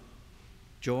love,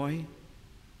 joy,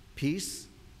 peace,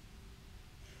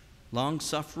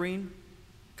 long-suffering,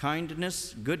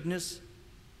 kindness, goodness,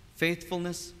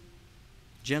 faithfulness,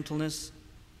 gentleness,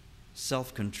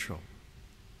 self-control.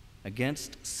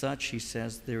 Against such, he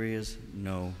says, there is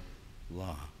no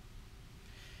law.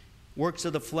 Works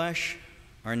of the flesh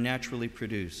are naturally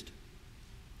produced.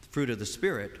 The fruit of the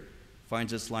Spirit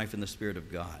finds its life in the Spirit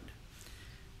of God.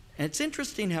 And it's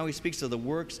interesting how he speaks of the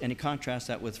works and he contrasts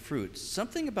that with fruit.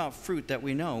 Something about fruit that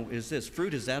we know is this: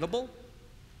 fruit is edible,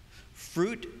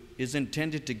 fruit is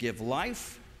intended to give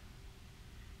life,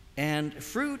 and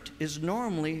fruit is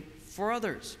normally for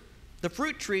others. The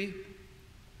fruit tree,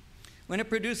 when it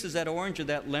produces that orange or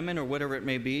that lemon or whatever it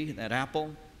may be, that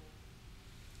apple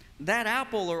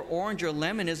or orange or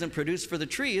lemon isn't produced for the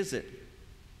tree, is it?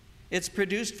 It's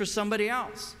produced for somebody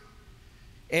else.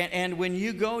 And when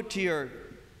you go to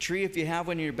tree, if you have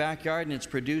one in your backyard and it's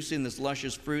producing this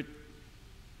luscious fruit,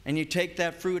 and you take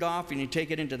that fruit off and you take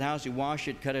it into the house, you wash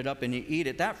it, cut it up, and you eat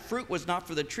it, that fruit was not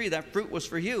for the tree. That fruit was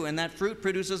for you, and that fruit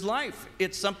produces life.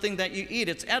 It's something that you eat.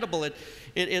 It's edible.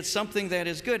 It's something that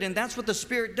is good, and that's what the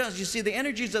Spirit does. You see, the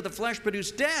energies of the flesh produce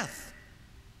death.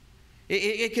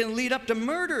 It can lead up to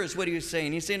murder, is what he was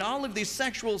saying. He's saying all of these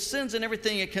sexual sins and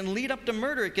everything, it can lead up to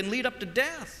murder. It can lead up to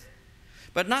death.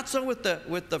 But not so with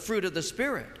the fruit of the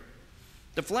Spirit.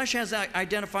 The flesh has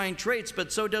identifying traits,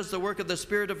 but so does the work of the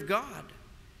Spirit of God.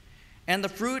 And the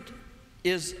fruit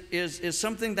is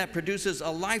something that produces a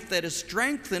life that is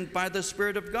strengthened by the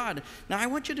Spirit of God. Now, I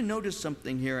want you to notice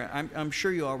something here. I'm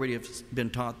sure you already have been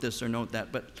taught this or note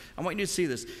that, but I want you to see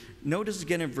this. Notice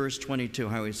again in verse 22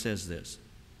 how he says this.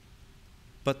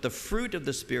 But the fruit of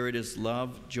the Spirit is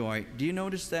love, joy. Do you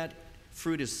notice that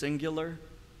fruit is singular?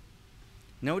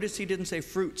 Notice he didn't say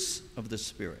fruits of the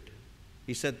Spirit.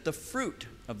 He said the fruit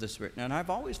of the Spirit. Now, and I've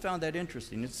always found that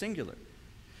interesting. It's singular.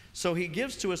 So he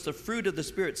gives to us the fruit of the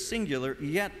Spirit singular,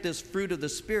 yet this fruit of the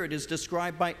Spirit is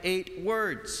described by 8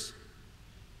 words.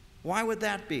 Why would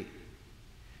that be?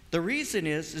 The reason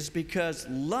is because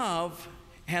love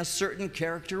has certain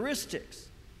characteristics.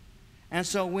 And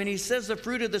so when he says the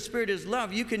fruit of the Spirit is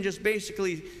love, you can just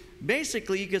basically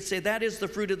you could say that is the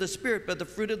fruit of the Spirit, but the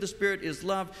fruit of the Spirit is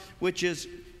love, which is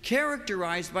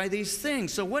characterized by these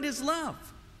things. So what is love?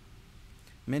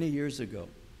 Many years ago,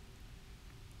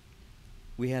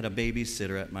 we had a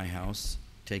babysitter at my house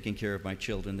taking care of my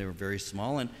children. They were very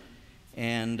small,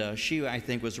 and she, I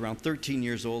think, was around 13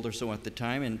 years old or so at the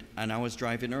time, and I was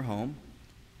driving her home.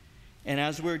 And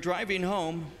as we were driving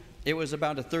home, it was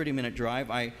about a 30-minute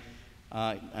drive. I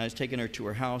was taking her to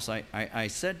her house. I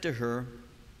said to her,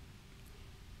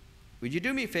 would you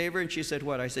do me a favor? And she said,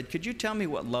 what? I said, could you tell me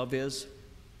what love is?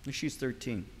 And she's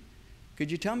 13. Could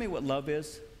you tell me what love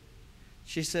is?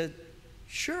 She said,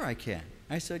 sure I can.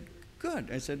 I said,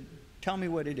 good. I said, tell me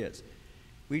what it is.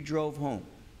 We drove home,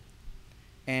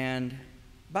 and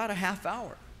about a half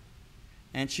hour,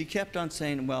 and she kept on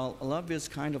saying, well, love is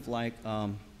kind of like,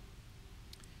 love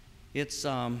is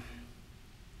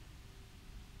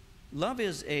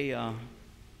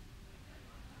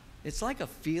it's like a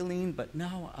feeling, but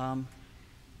no,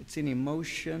 it's an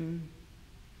emotion.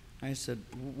 I said,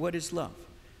 what is love?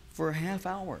 For a half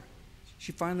hour,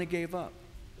 she finally gave up.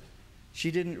 She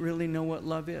didn't really know what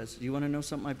love is. You want to know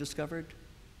something I've discovered?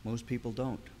 Most people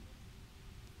don't.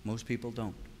 Most people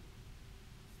don't.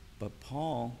 But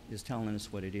Paul is telling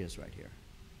us what it is right here.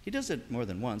 He does it more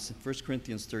than once. 1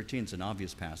 Corinthians 13 is an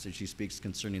obvious passage. He speaks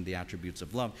concerning the attributes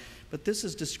of love. But this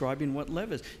is describing what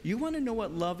love is. You want to know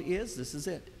what love is? This is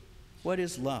it. What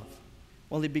is love?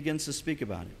 Well, he begins to speak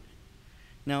about it.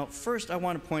 Now, first I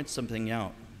want to point something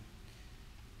out.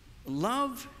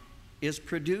 Love is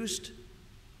produced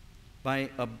by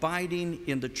abiding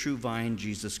in the true vine,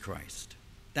 Jesus Christ.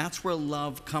 That's where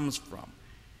love comes from.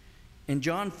 In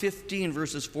John 15,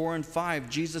 verses 4 and 5,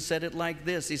 Jesus said it like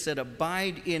this. He said,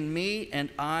 abide in me and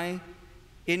I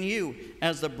in you.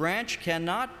 As the branch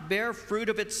cannot bear fruit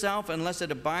of itself unless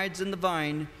it abides in the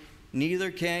vine,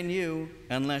 neither can you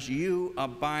unless you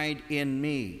abide in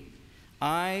me.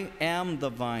 I am the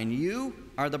vine. You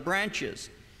are the branches.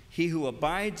 He who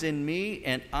abides in me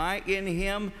and I in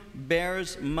him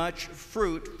bears much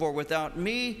fruit, for without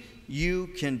me you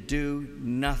can do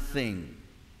nothing.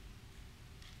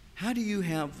 How do you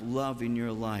have love in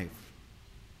your life?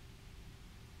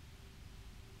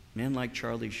 Men like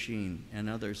Charlie Sheen and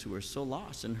others who are so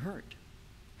lost and hurt.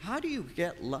 How do you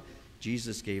get love?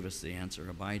 Jesus gave us the answer,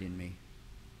 abide in me.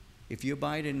 If you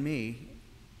abide in me,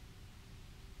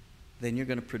 then you're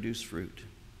going to produce fruit.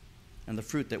 And the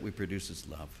fruit that we produce is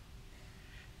love.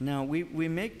 Now, we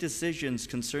make decisions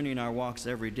concerning our walks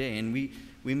every day, and we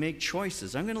make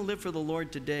choices. I'm going to live for the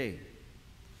Lord today.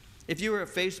 If you were a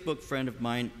Facebook friend of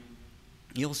mine,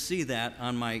 you'll see that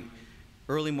on my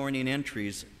early morning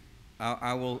entries,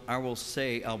 I will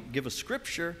say, I'll give a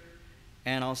scripture,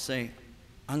 and I'll say,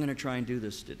 I'm going to try and do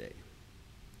this today.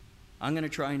 I'm going to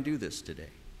try and do this today.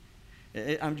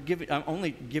 I'm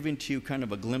only giving to you kind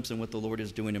of a glimpse of what the Lord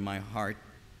is doing in my heart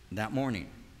that morning.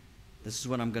 This is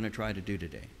what I'm going to try to do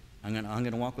today. I'm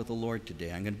going to walk with the Lord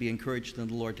today. I'm going to be encouraged in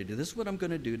the Lord today. This is what I'm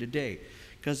going to do today.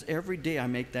 Because every day I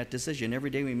make that decision.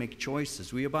 Every day we make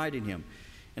choices. We abide in him.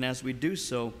 And as we do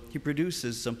so, he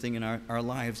produces something in our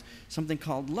lives, something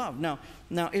called love. Now,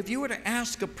 if you were to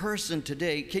ask a person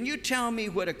today, can you tell me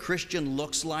what a Christian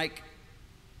looks like?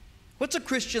 What's a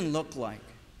Christian look like?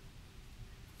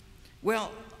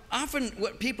 Well, often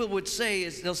what people would say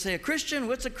is, they'll say, a Christian,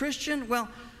 what's a Christian? Well,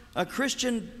 a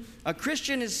Christian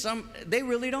is they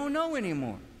really don't know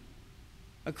anymore.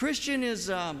 A Christian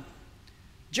is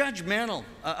judgmental.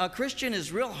 A Christian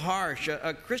is real harsh.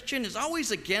 A Christian is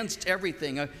always against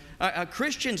everything. A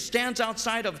Christian stands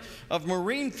outside of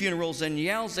Marine funerals and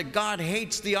yells that God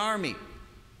hates the Army.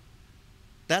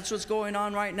 That's what's going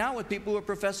on right now with people who are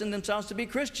professing themselves to be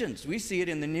Christians. We see it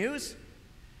in the news.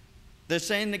 They're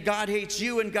saying that God hates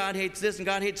you and God hates this and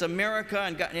God hates America.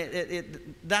 And God,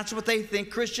 that's what they think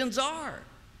Christians are.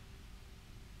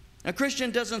 A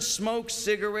Christian doesn't smoke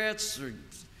cigarettes. Or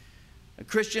a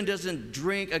Christian doesn't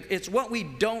drink. It's what we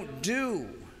don't do.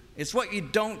 It's what you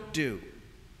don't do.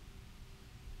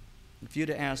 If you'd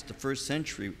have asked the first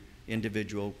century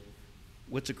individual,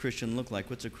 what's a Christian look like?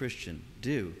 What's a Christian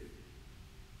do?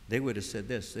 They would have said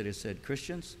this. They'd have said,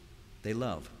 Christians, they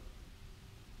love.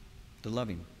 They're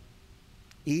loving.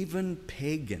 Even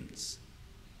pagans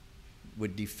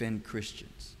would defend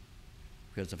Christians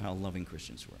because of how loving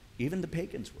Christians were. Even the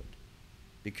pagans would,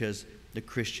 because the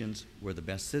Christians were the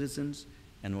best citizens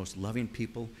and most loving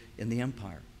people in the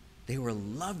empire. They were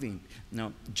loving.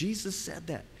 Now, Jesus said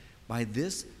that, by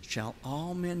this shall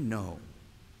all men know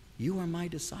you are my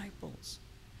disciples,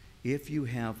 if you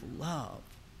have love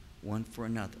one for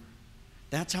another.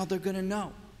 That's how they're going to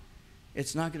know.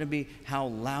 It's not going to be how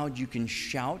loud you can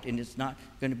shout, and it's not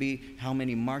going to be how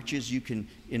many marches you can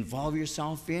involve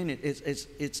yourself in.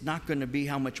 It's not going to be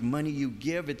how much money you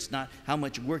give. It's not how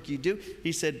much work you do.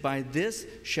 He said, by this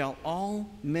shall all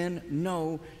men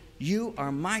know you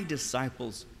are my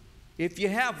disciples, if you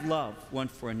have love one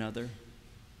for another.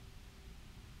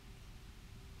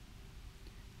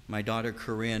 My daughter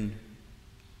Corinne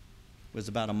was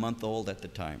about a month old at the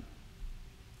time.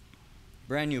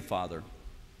 Brand new father.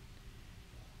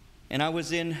 And I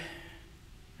was in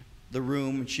the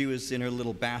room, and she was in her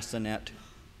little bassinet,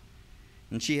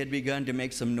 and she had begun to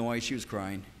make some noise. She was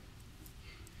crying.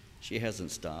 She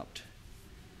hasn't stopped.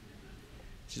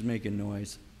 She's making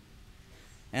noise.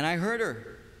 And I heard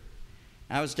her.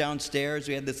 I was downstairs.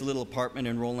 We had this little apartment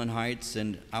in Roland Heights,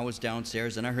 and I was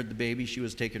downstairs, and I heard the baby. She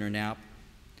was taking her nap.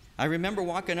 I remember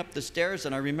walking up the stairs,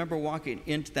 and I remember walking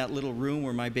into that little room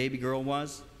where my baby girl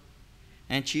was.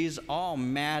 And she's all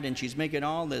mad, and she's making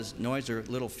all this noise. Her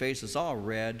little face is all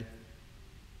red.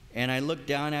 And I looked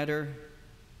down at her,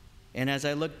 and as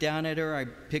I looked down at her, I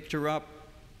picked her up,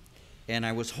 and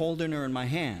I was holding her in my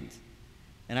hands.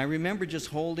 And I remember just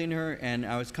holding her, and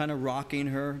I was kind of rocking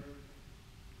her,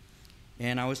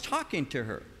 and I was talking to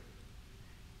her.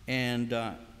 And,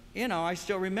 I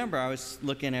still remember I was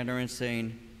looking at her and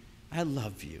saying, I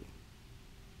love you.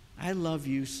 I love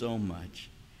you so much.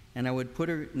 And I would put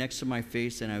her next to my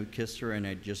face, and I would kiss her, and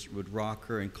I just would rock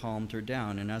her and calmed her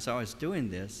down. And as I was doing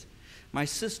this, my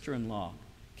sister-in-law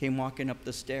came walking up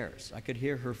the stairs. I could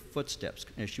hear her footsteps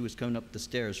as she was coming up the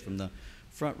stairs from the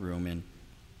front room, and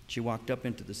she walked up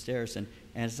into the stairs. And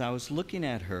as I was looking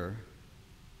at her,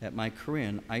 at my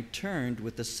Corinne, I turned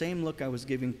with the same look I was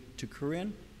giving to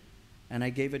Corinne, and I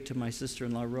gave it to my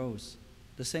sister-in-law, Rose.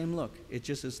 The same look. It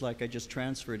just is like I just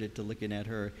transferred it to looking at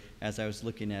her as I was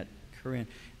looking at Corinne.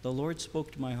 The Lord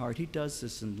spoke to my heart. He does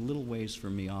this in little ways for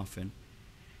me often.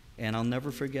 And I'll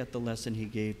never forget the lesson he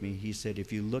gave me. He said,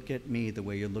 if you look at me the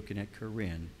way you're looking at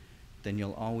Corinne, then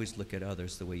you'll always look at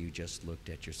others the way you just looked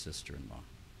at your sister-in-law.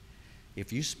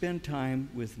 If you spend time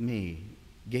with me,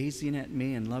 gazing at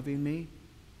me and loving me,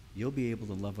 you'll be able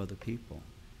to love other people.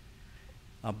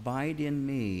 Abide in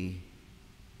me,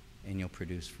 and you'll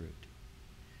produce fruit.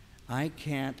 I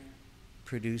can't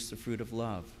produce the fruit of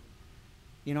love.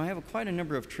 I have quite a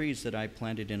number of trees that I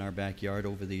planted in our backyard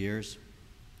over the years.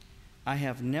 I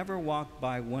have never walked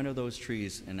by one of those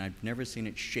trees, and I've never seen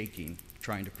it shaking,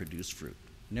 trying to produce fruit.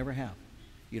 Never have.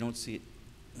 You don't see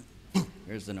it.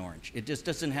 There's an orange. It just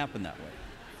doesn't happen that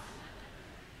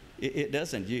way. It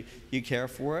doesn't. You care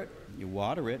for it, you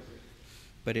water it,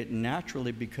 but it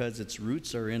naturally, because its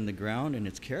roots are in the ground and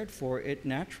it's cared for, it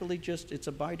naturally it's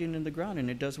abiding in the ground,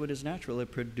 and it does what is natural.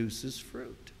 It produces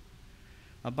fruit.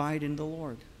 Abide in the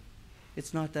Lord.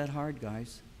 It's not that hard,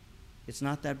 guys. It's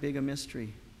not that big a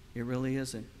mystery. It really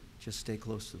isn't. Just stay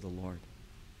close to the Lord.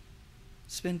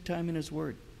 Spend time in His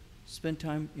Word. Spend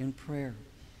time in prayer.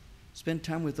 Spend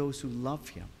time with those who love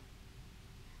Him.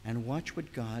 And watch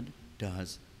what God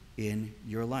does in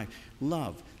your life.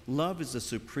 Love. Love is the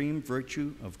supreme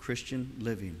virtue of Christian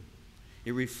living.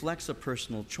 It reflects a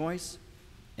personal choice,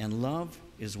 and love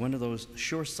is one of those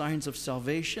sure signs of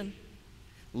salvation.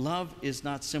 Love is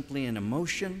not simply an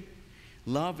emotion.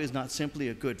 Love is not simply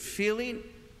a good feeling.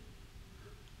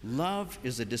 Love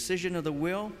is a decision of the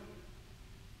will.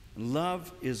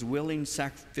 Love is willing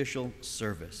sacrificial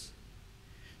service.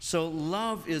 So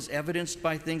love is evidenced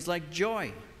by things like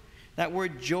joy. That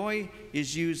word joy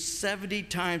is used 70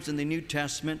 times in the New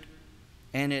Testament,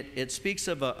 and it speaks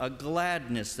of a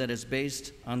gladness that is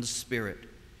based on the Spirit.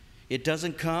 It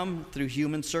doesn't come through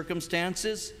human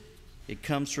circumstances. It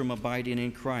comes from abiding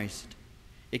in Christ.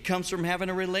 It comes from having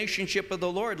a relationship with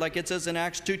the Lord, like it says in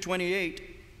Acts 2:28.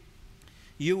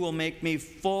 You will make me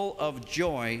full of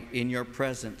joy in your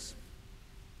presence.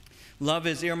 Love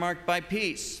is earmarked by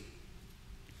peace.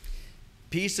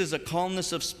 Peace is a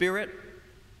calmness of spirit.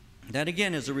 That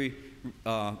again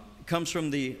comes from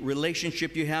the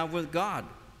relationship you have with God.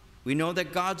 We know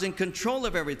that God's in control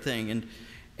of everything,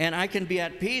 and I can be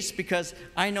at peace because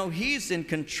I know He's in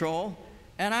control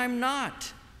and I'm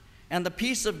not. And the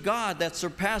peace of God that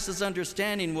surpasses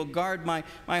understanding will guard my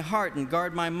heart and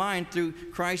guard my mind through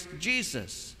Christ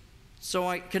Jesus. So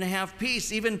I can have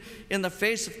peace even in the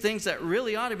face of things that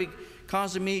really ought to be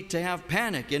causing me to have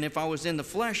panic. And if I was in the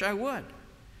flesh, I would.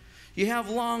 You have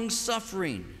long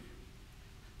suffering.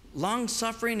 Long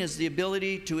suffering is the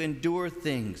ability to endure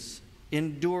things,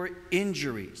 endure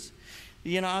injuries.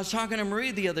 I was talking to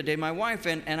Marie the other day, my wife,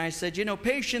 and I said,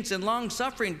 patience and long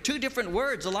suffering, two different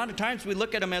words. A lot of times we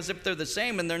look at them as if they're the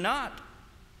same, and they're not.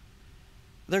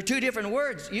 They're two different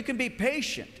words. You can be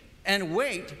patient and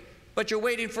wait, but you're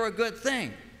waiting for a good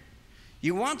thing.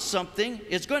 You want something,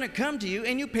 it's going to come to you,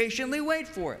 and you patiently wait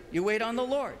for it. You wait on the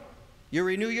Lord. You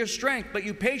renew your strength, but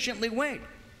you patiently wait.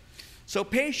 So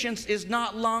patience is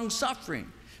not long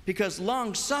suffering, because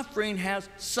long suffering has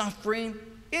suffering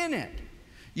in it.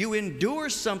 You endure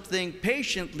something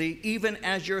patiently even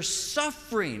as you're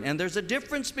suffering, and there's a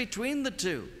difference between the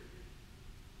two.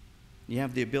 You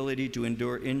have the ability to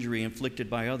endure injury inflicted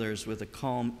by others with a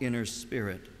calm inner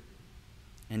spirit,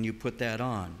 and you put that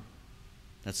on.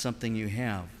 That's something you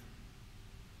have,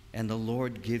 and the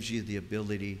Lord gives you the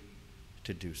ability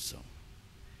to do so.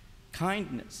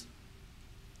 Kindness.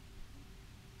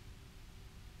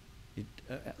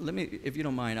 Let me, if you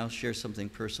don't mind, I'll share something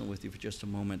personal with you for just a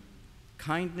moment.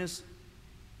 Kindness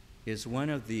is one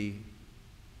of the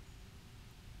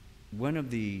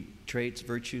traits,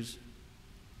 virtues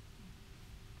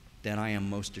that I am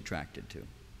most attracted to.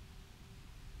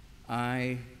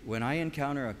 When I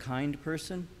encounter a kind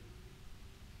person,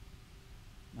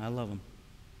 I love them.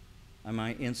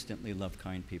 I instantly love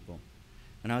kind people.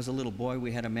 When I was a little boy,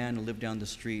 we had a man who lived down the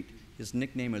street. His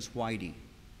nickname was Whitey.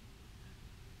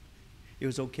 It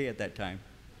was okay at that time.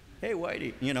 Hey,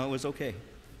 Whitey. It was okay.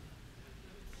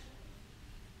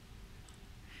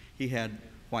 He had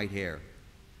white hair,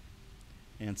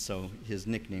 and so his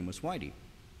nickname was Whitey.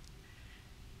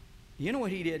 You know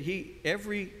what he did?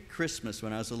 Every Christmas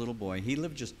when I was a little boy, he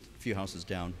lived just a few houses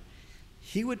down,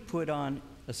 he would put on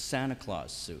a Santa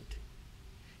Claus suit.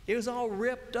 It was all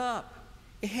ripped up.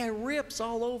 It had rips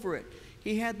all over it.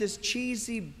 He had this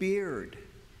cheesy beard.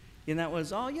 And that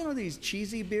was all, these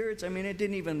cheesy beards? It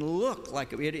didn't even look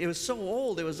like it. It was so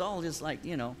old, it was all just like,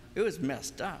 it was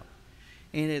messed up.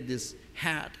 And he had this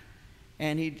hat.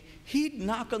 And he'd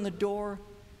knock on the door,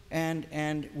 and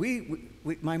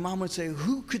my mom would say,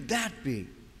 "Who could that be?"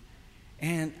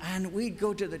 And we'd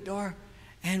go to the door,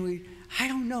 and I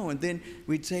don't know. And then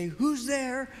we'd say, "Who's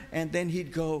there?" And then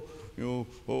he'd go, ho,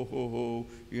 ho,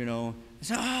 ho,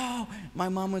 So, my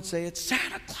mom would say, "It's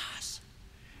Santa Claus."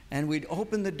 And we'd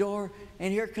open the door,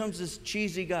 and here comes this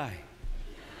cheesy guy,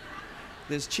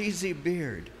 this cheesy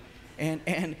beard, and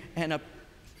a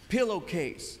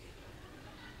pillowcase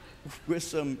with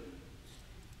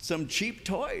some cheap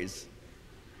toys.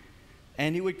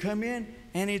 And he would come in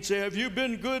and he'd say, "Have you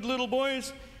been good, little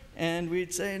boys?" And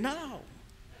we'd say, "No."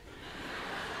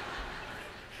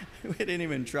 We didn't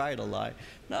even try to lie.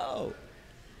 "No."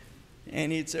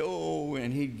 And he'd say, "Oh,"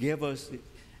 and he'd give us.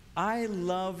 I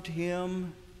loved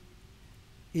him.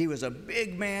 He was a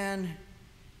big man,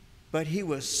 but he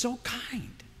was so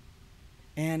kind.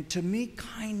 And to me,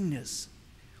 kindness,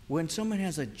 when someone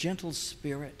has a gentle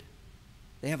spirit,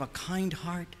 they have a kind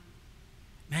heart,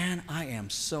 man, I am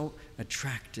so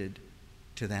attracted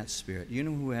to that spirit. You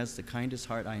know who has the kindest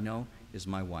heart I know? Is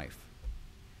my wife.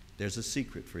 There's a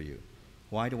secret for you.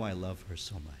 Why do I love her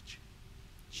so much?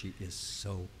 She is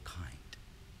so kind.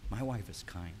 My wife is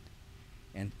kind.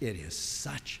 And it is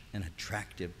such an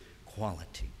attractive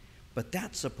quality. But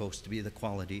that's supposed to be the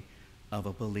quality of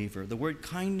a believer. The word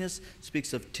kindness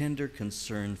speaks of tender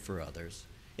concern for others.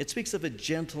 It speaks of a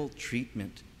gentle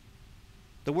treatment.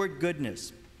 The word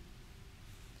goodness.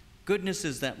 Goodness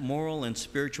is that moral and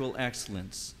spiritual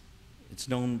excellence. It's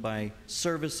known by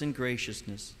service and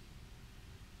graciousness.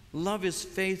 Love is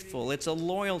faithful. It's a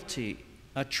loyalty,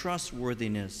 a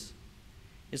trustworthiness.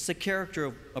 It's the character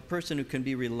of a person who can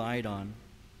be relied on.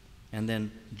 And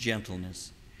then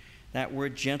gentleness. That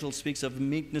word gentle speaks of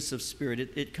meekness of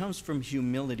spirit. It comes from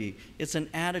humility. It's an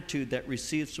attitude that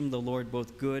receives from the Lord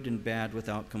both good and bad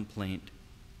without complaint.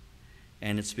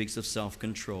 And it speaks of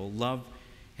self-control. Love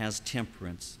has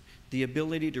temperance, the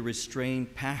ability to restrain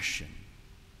passion.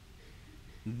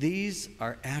 These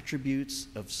are attributes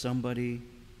of somebody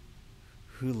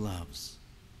who loves.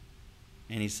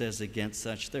 And he says, against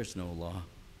such, there's no law.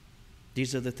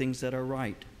 These are the things that are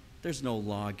right. There's no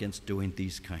law against doing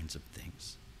these kinds of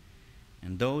things.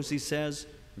 And those, he says,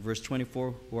 verse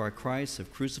 24, who are Christ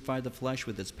have crucified the flesh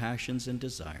with its passions and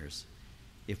desires.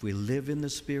 If we live in the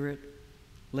Spirit,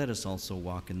 let us also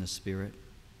walk in the Spirit.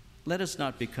 Let us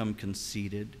not become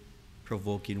conceited,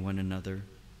 provoking one another,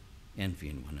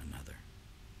 envying one another.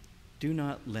 Do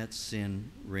not let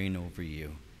sin reign over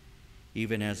you.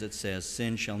 Even as it says,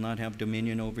 sin shall not have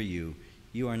dominion over you.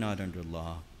 You are not under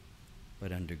law,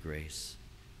 but under grace.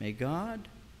 May God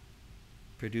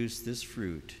produce this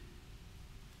fruit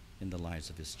in the lives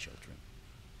of his children.